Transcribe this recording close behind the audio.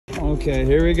Okay,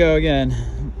 here we go again.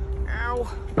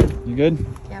 Ow. You good?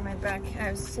 Yeah, my back.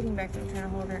 I was sitting back there trying to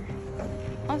hold her.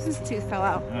 Austin's tooth fell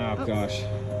out. Oh, gosh.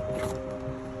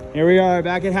 Here we are,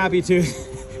 back at Happy Tooth.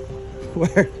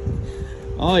 Where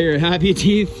all your happy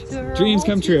teeth So dreams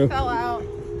come true. Fell out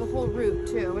the whole root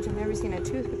too, which I've never seen a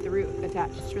tooth with the root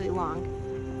attached. It's really long.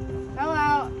 Fell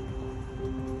out.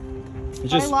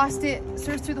 I lost it.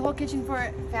 Searched through the whole kitchen for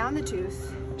it. Found the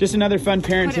tooth. Just another fun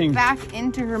parenting. Put it back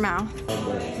into her mouth.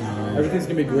 Everything's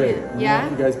gonna be great. Yeah. I'll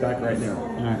walk you guys back right now.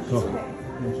 All right, cool.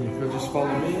 Thank you. So just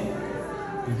follow me.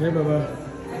 Okay, Bubba.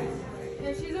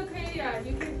 Yeah, she's okay. Yeah,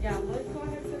 you can. Yeah, let's go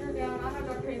ahead and sit her down. I'll have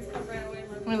Dr. Haynes come right away.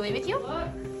 Want to leave it with you? Look.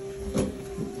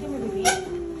 Come here,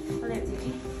 baby. Or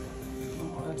Nancy.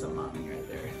 Oh, that's a mommy right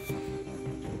there.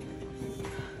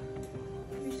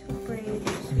 You're so brave,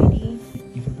 sweetie.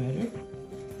 You feel better?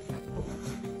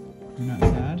 You're not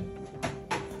sad?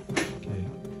 Okay.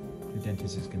 Your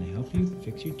dentist is gonna help you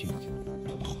fix your teeth.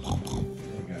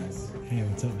 Hey guys. Hey,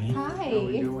 what's up, man? How are you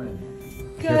Hi.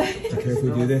 doing? Good. You care if we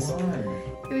do this? Fine.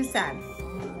 It was sad.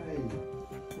 Hi.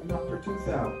 You knocked her tooth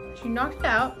out. She knocked it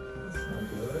out. That's not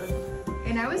good.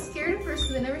 And I was scared at first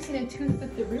because I'd never seen a tooth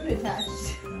with the root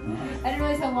attached. I didn't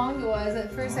realize how long it was.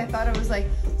 At first I thought it was like,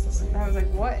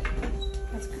 what?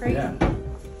 That's crazy. Yeah.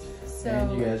 So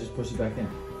And you guys just push it back in.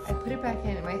 I put it back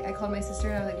in. And I called my sister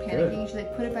and I was like panicking. She's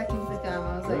like, put it back into the gum.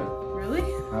 I was like, really?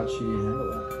 How'd she handle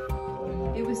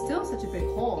that? It was still such a big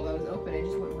hole that was open. It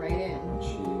just went right in.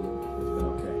 She has been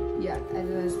okay. Yeah, I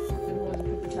just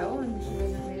put the towel and she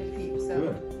wasn't made a peep. So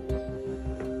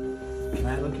Good. Can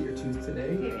I look at your tooth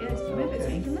today? here it is. Move it so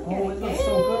you can look Oh, at it it. looks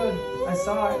so good. I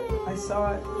saw it. I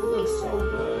saw it. It looks so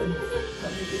good.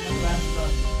 Let me get my glasses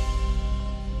on.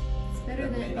 It's better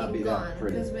That than may it not being be that gone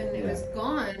pretty. because when it Yeah. was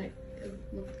gone, it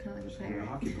looked kind of like a You're a pirate.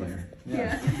 hockey player.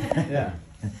 Yeah. Yeah.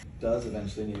 Does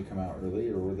eventually need to come out early,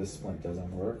 or where this splint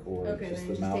doesn't work, or Okay, just then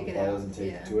the just mouth take it ball out. doesn't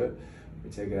take Yeah. to it. We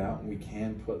take it out, and we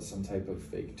can put some type of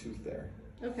fake tooth there.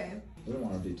 Okay. We don't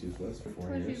want to be toothless for 4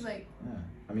 Well, years. she's like, Yeah.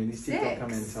 I mean, these teeth don't come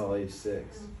in 6. until age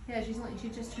 6. yeah, she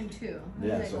just turned 2.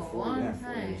 Yeah, That's so like a 4 long yeah,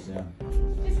 4 time. years. Yeah.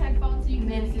 Just headphones so you And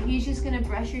can then he's just gonna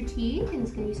brush your teeth, and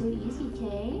it's gonna be so easy,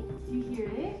 okay? you hear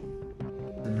it.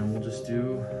 And then we'll just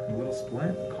do a little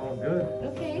splint. Call it good.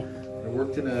 Okay. I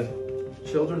worked in a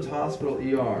children's hospital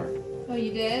ER, Oh,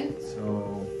 you did?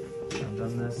 so I've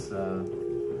done this a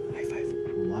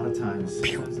lot of times.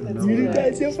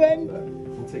 That's so fun.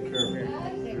 We'll take care of it.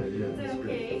 Good, yeah, that's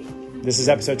great. Okay. This is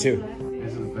episode 2.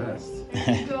 This is the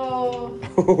best. Go.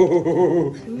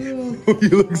 You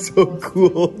look so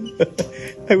cool.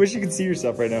 I wish you could see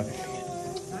yourself right now. Can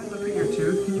I look at your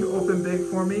tooth? Can you open big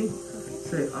for me?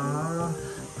 Say, ah.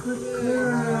 Good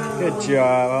girl. Good job, And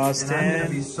I'm Austin. gonna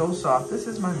be so soft. This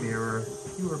is my mirror.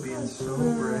 You are being so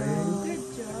brave.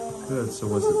 Good job. Good. So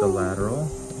was it the lateral?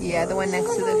 Yeah, the one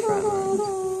next to the front one.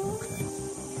 Okay.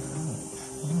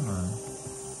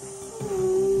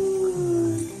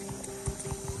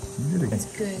 That's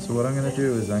good. So what I'm gonna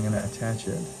do is I'm gonna attach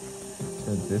it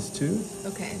to this tooth.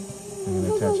 Okay. I'm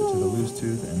gonna attach it to the loose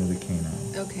tooth and to the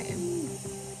canine. Okay.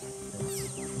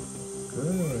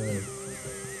 Good.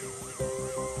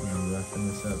 I'm roughen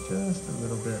this up just a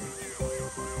little bit.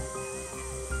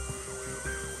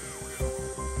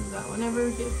 Does that one ever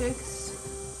get fixed?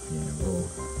 Yeah,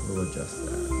 we'll adjust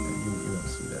that. You won't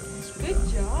see that once we're Good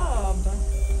done. job.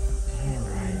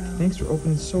 Alright. Thanks for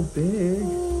opening so big.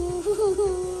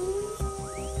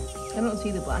 I don't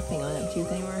see the black thing on that tooth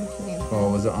anymore. I think it's-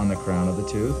 Oh, was it on the crown of the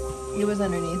tooth? It was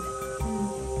underneath.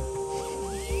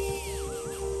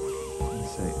 You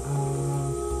say,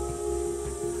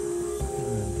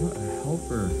 good. What a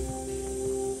helper.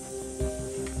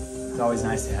 It's always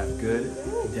nice to have good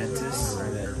dentists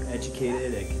that are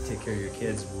educated and can take care of your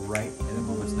kids right at a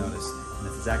moment's notice. And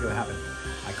that's exactly what happened.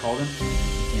 I called him,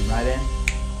 he came right in,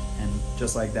 and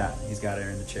just like that, he's got her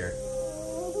in the chair.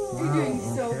 You're doing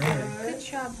so okay. good. Good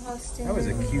job, Austin. That was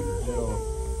a cute little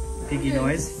piggy You're doing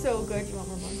noise. so good. You want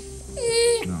more?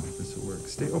 No, this will work.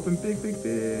 Stay open big, big,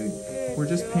 big. We're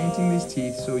just painting these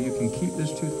teeth so you can keep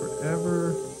this tooth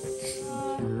forever.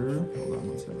 Sure. Hold on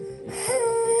one second.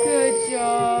 Good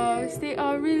job. Stay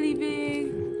out really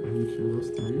big. Are you sure those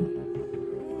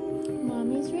 3?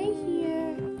 Mommy's right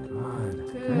here.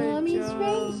 God. Good Mommy's job.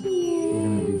 right We're here.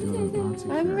 gonna be doing lots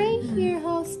of I'm caring right here. here,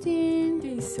 Halston.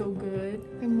 Doing so good.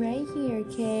 I'm right here,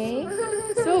 okay?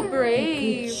 So Good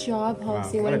brave. job, Wow,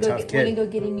 Halston. what a tough kid. Wanna go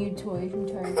get a new toy from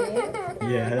Target?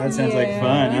 Yeah, that sounds like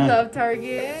fun, We huh? love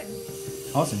Target.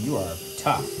 Austin, you are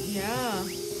tough. Yeah.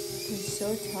 You're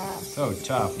so tough. So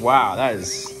tough. Wow, that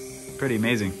is pretty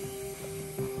amazing.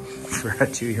 For a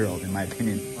 2-year-old, in my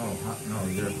opinion. Oh, no,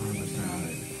 you're 100%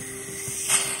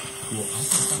 right. cool. I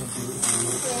think that'll do it a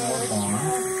little bit more bond.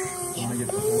 I want to get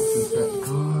the whole tooth set.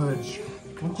 Good.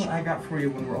 Look what I got for you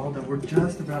when we're all done. We're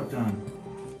just about done.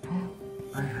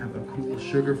 I have a cool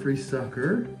sugar-free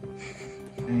sucker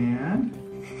and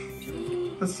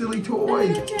a silly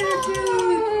toy.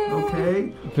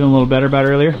 Okay. Feeling a little better about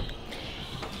earlier?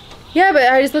 Yeah, but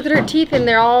I just looked at her teeth and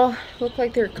they're all look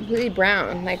like they're completely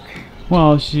brown. Like,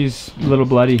 well, she's a little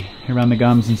bloody around the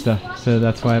gums and stuff, so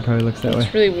that's why it probably looks that way.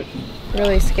 it's really,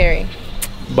 really scary.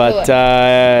 But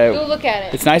Go look at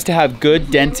it. it's nice to have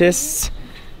good dentists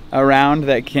around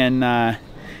that can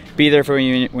be there for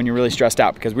you when you're really stressed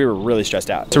out, because we were really stressed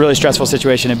out. It's a really stressful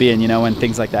situation to be in, you know, when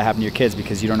things like that happen to your kids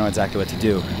because you don't know exactly what to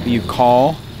do. You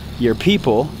call your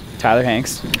people, Tyler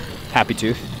Hanks, Happy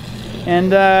Tooth,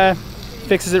 and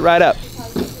fixes it right up.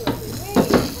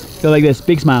 Go like this,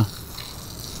 big smile.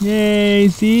 Yay,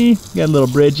 see? Got a little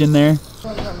bridge in there.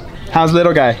 How's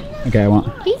little guy? Okay, I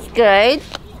won't. He's good.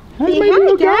 How's my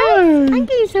little guy? I'm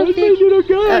getting so How's big. my little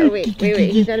guy? Oh, wait.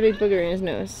 He's got a big booger in his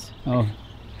nose. Oh,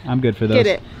 I'm good for those. Get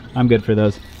it. I'm good for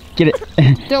those. Get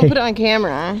it. Don't put it on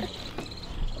camera.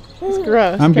 It's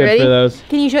gross. I'm Okay, good ready? for those.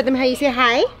 Can you show them how you say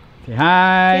hi? Say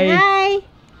hi. Say hi.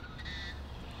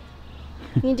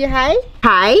 Can you do hi?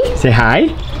 Hi. Say hi.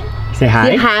 Say hi.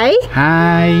 Say hi.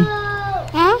 Hi.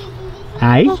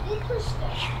 Hi.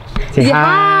 Say Say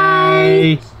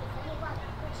hi.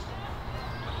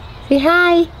 Say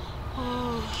hi.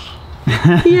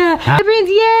 Yeah. Prince,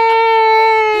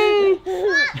 yay!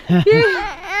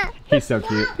 He's so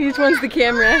cute. He just wants the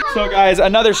camera. So guys,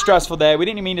 another stressful day. We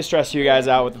didn't mean to stress you guys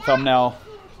out with the thumbnail.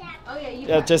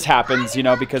 It just happens, you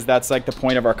know, because that's like the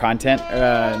point of our content.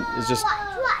 Is just,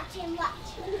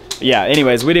 yeah,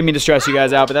 anyways, we didn't mean to stress you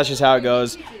guys out, but that's just how it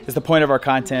goes. It's the point of our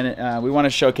content. We want to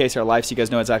showcase our life so you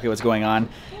guys know exactly what's going on.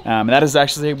 And that is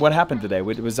actually what happened today.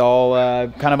 It was all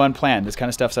kind of unplanned. This kind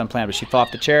of stuff's unplanned. But she fell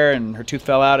off the chair and her tooth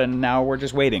fell out, and now we're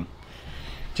just waiting.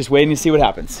 Just waiting to see what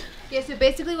happens. Yeah, so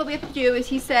basically what we have to do is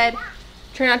he said,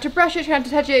 try not to brush it, try not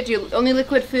to touch it, do only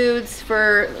liquid foods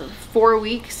for 4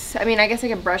 weeks. I mean, I guess I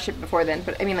can brush it before then,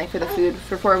 but I mean like for the food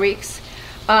for 4 weeks.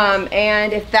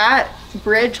 And if that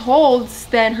bridge holds,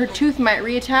 then her tooth might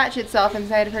reattach itself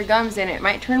inside of her gums and it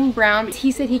might turn brown.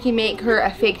 He said he can make her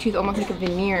a fake tooth, almost like a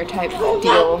veneer type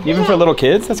deal. Even for little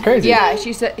kids? That's crazy. Yeah,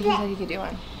 he said he could do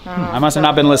one. I must have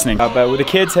not been listening. But the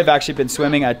kids have actually been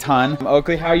swimming a ton.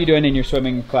 Oakley, how are you doing in your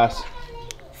swimming class?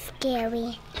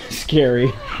 Scary.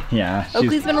 Scary. Yeah.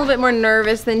 Oakley's been a little bit more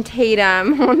nervous than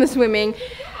Tatum on the swimming.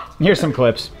 Here's some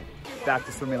clips. Back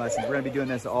to swimming lessons. We're gonna be doing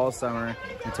this all summer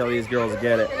until these girls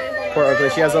get it. Poor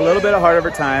Oakley, she has a little bit of heart of her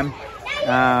time.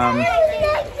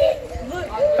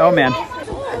 Oh man.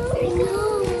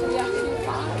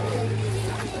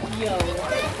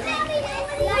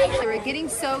 They were getting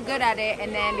so good at it,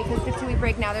 and then because it's a 2-week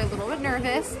break now, they're a little bit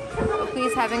nervous.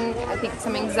 Oakley's having, I think,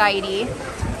 some anxiety.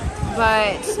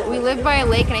 But we live by a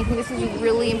lake, and I think this is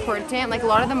really important. Like a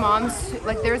lot of the moms,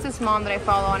 like there's this mom that I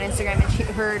follow on Instagram, and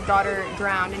her daughter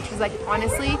drowned, and she's like,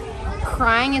 honestly,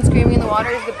 crying and screaming in the water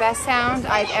is the best sound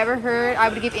I've ever heard. I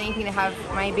would give anything to have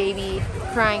my baby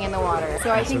crying in the water.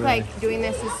 So I think like doing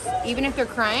this is, even if they're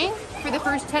crying for the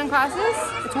first 10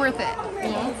 classes, it's worth it,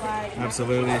 you know?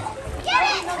 Absolutely.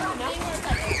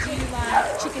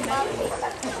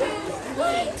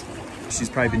 She's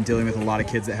probably been dealing with a lot of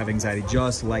kids that have anxiety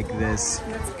just like this.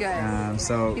 That's good.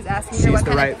 So he's asking her what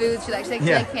kind of food she likes. She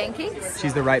like pancakes?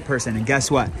 She's the right person. And guess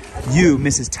what? You,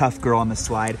 Mrs. Tough Girl on the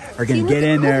slide, are going to get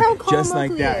in there just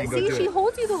like that and go do it. See, she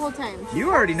holds you the whole time.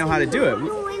 You already know how to do it.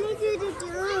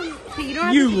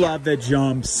 You love the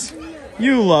jumps.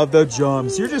 You love the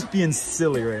jumps. You're just being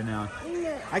silly right now.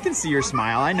 I can see your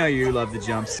smile. I know you love the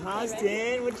jumps.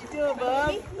 Halston, what you doing,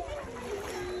 bub?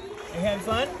 You having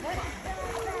fun?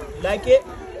 Like it?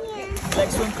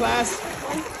 Like swim class?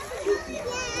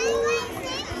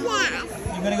 Yeah.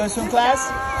 You gonna go swim class?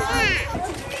 Yeah.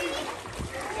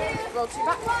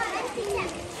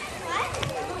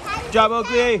 Good job,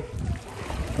 Oakley.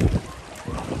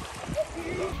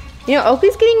 You know,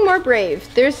 Oakley's getting more brave.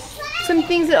 There's some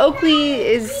things that Oakley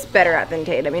is better at than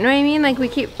Tatum. You know what I mean? Like we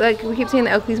keep saying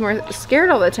that Oakley's more scared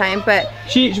all the time, but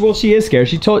she is scared.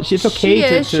 She's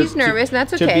okay. She's nervous, and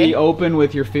that's okay. To be open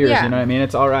with your fears. Yeah. You know what I mean?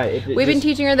 It's all right. We've been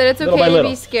teaching her that it's okay to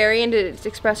be scary and to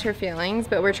express her feelings,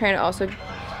 but we're trying to also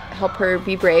help her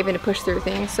be brave and to push through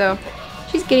things. So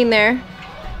she's getting there.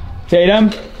 Tatum,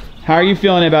 how are you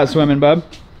feeling about swimming, bub?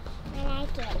 I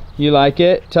like it. You like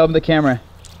it? Tell the camera.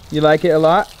 You like it a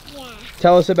lot? Yeah.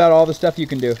 Tell us about all the stuff you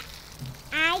can do.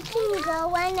 I can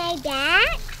go on my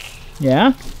back.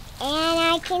 Yeah? And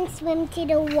I can swim to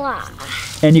the wall.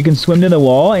 And you can swim to the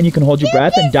wall and you can hold your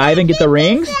breath and dive and get the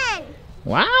rings?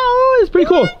 Wow, that's pretty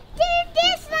cool.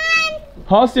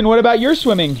 Halston, what about your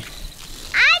swimming?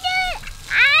 I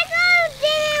go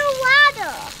in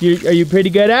water. Are you pretty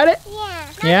good at it?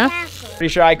 Yeah. Yeah? Pretty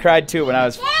sure I cried too when I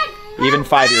was even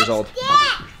 5 years old.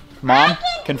 Mom,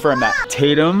 confirm that.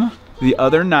 Tatum, the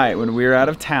other night when we were out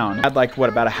of town, had like, what,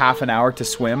 about a half an hour to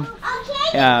swim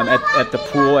at the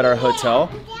pool at our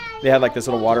hotel. They had like this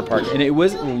little water park, and it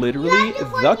was literally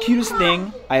the cutest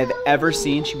thing I have ever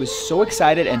seen. She was so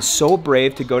excited and so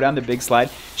brave to go down the big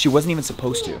slide. She wasn't even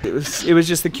supposed to. It was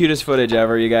just the cutest footage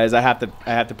ever, you guys. I have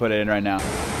to put it in right now.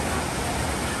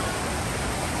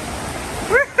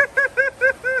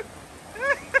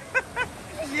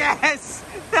 Yes,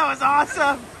 that was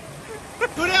awesome.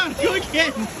 Go down, go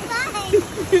again.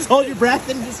 Just hold your breath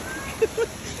and just.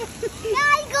 No,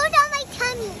 I go down my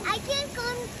tummy. I can't go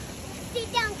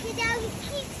sit down because I will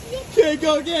keep slipping. Okay,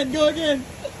 go again, go again.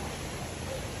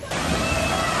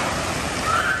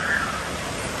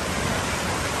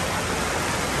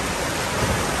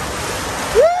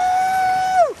 Woo!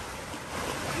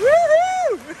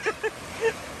 Woohoo!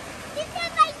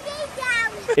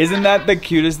 Isn't that the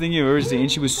cutest thing you've ever seen?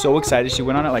 She was so excited. She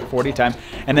went on it like 40 times,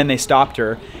 and then they stopped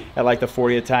her at like the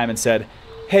 40th time and said,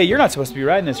 hey, you're not supposed to be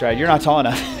riding this ride. You're not tall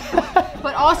enough.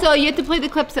 But also, you have to play the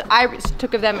clips that I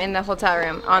took of them in the hotel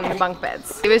room on the bunk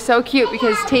beds. It was so cute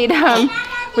because Tatum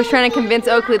was trying to convince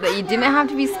Oakley that you didn't have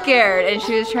to be scared, and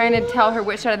she was trying to tell her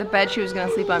which side of the bed she was going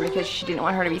to sleep on because she didn't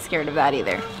want her to be scared of that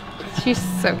either. She's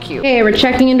so cute. Okay, we're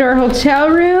checking into our hotel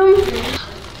room.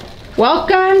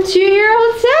 Welcome to your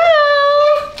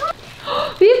hotel.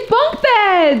 We have bunk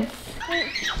beds.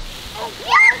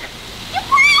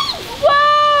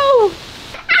 Whoa!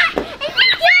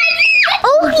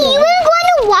 Okay, you wanna go on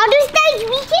the water slides?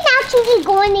 We can actually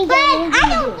go on again. But I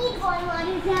don't need to go on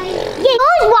water slides. Yeah,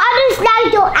 those water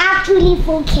slides are actually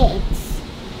for kids.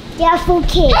 They are for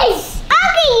kids.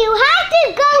 Okay, you have to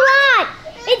go on.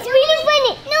 It's really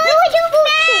funny. No, it's too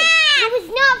fast. It was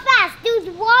not fast. There's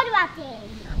water out there.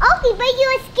 Okay, but you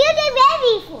are scared of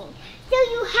everything. So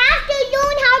you have to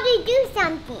learn how to do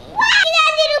something.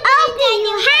 Okay,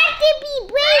 you have to be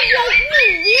brave like me.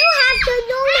 You have to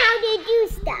learn how to do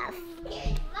stuff.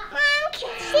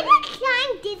 Should I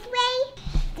climb this way?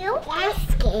 Don't get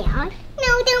scared.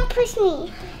 No, don't push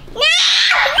me. No!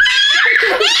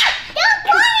 Don't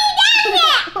pull me down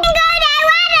there! Go down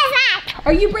water slide.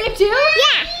 Are you brave too?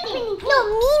 Yeah. No,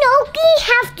 me and Oakley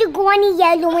have to go on the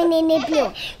yellow one and the blue.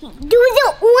 Do the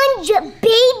orange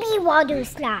baby water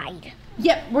slide.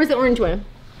 Yep, where's the orange one?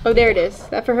 Oh, there it is. Is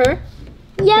that for her?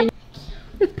 Yep.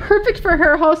 It's perfect for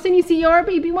her, Halston. You see your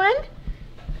baby one?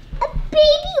 A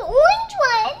baby orange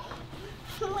one?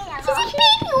 There's a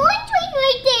baby orange one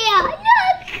right there.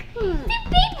 Look. The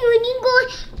baby one.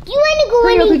 You want to go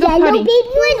on the yellow baby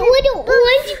one or the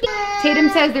orange baby? Tatum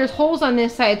says there's holes on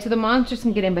this side so the monsters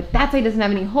can get in, but that side doesn't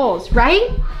have any holes,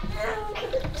 right?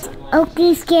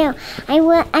 Oakley's scared. I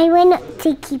want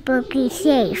to keep Oakley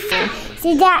safe.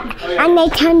 So that on my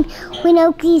time when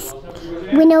Oakley's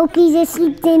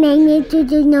asleep, then I make sure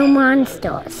there's no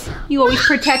monsters. You always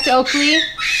protect Oakley.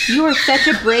 You are such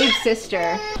a brave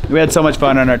sister. We had so much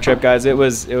fun on our trip, guys. It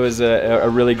was a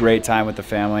really great time with the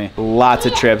family. Lots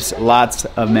of trips, lots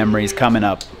of memories coming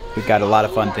up. We've got a lot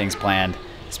of fun things planned,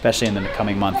 especially in the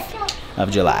coming month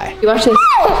of July. You watch this.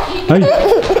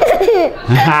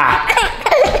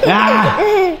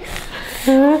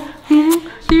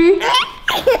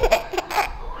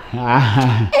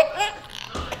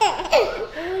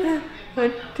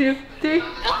 One, two, three.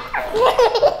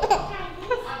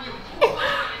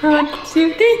 One,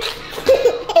 two, three.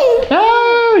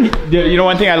 Oh, you know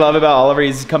one thing I love about Oliver,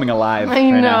 he's coming alive. I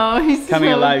know, now. He's coming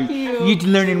so alive. Cute. He's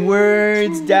learning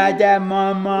words, dada,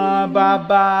 mama,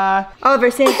 baba.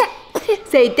 Oliver, say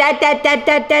da da da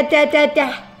da da da da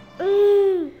da.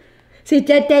 Say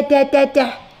da da da da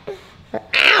da.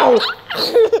 Ow!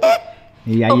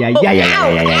 Yeah. Oh,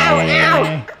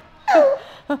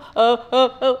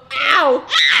 ow!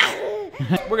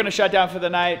 We're gonna shut down for the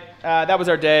night. That was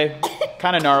our day.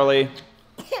 Kind of gnarly.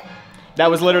 That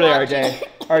was literally our day.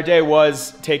 Our day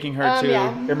was taking her to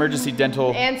emergency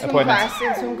dental appointments.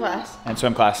 And swim class. And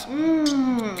swim class.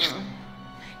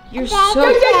 You're so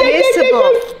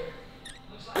kissable.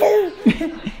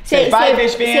 Say bye,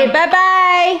 Fish Fam. Say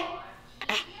bye-bye.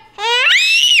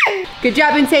 Good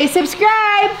job and say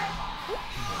subscribe.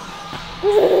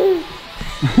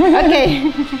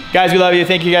 Okay. Guys, we love you.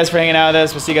 Thank you guys for hanging out with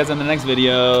us. We'll see you guys in the next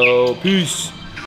video. Peace.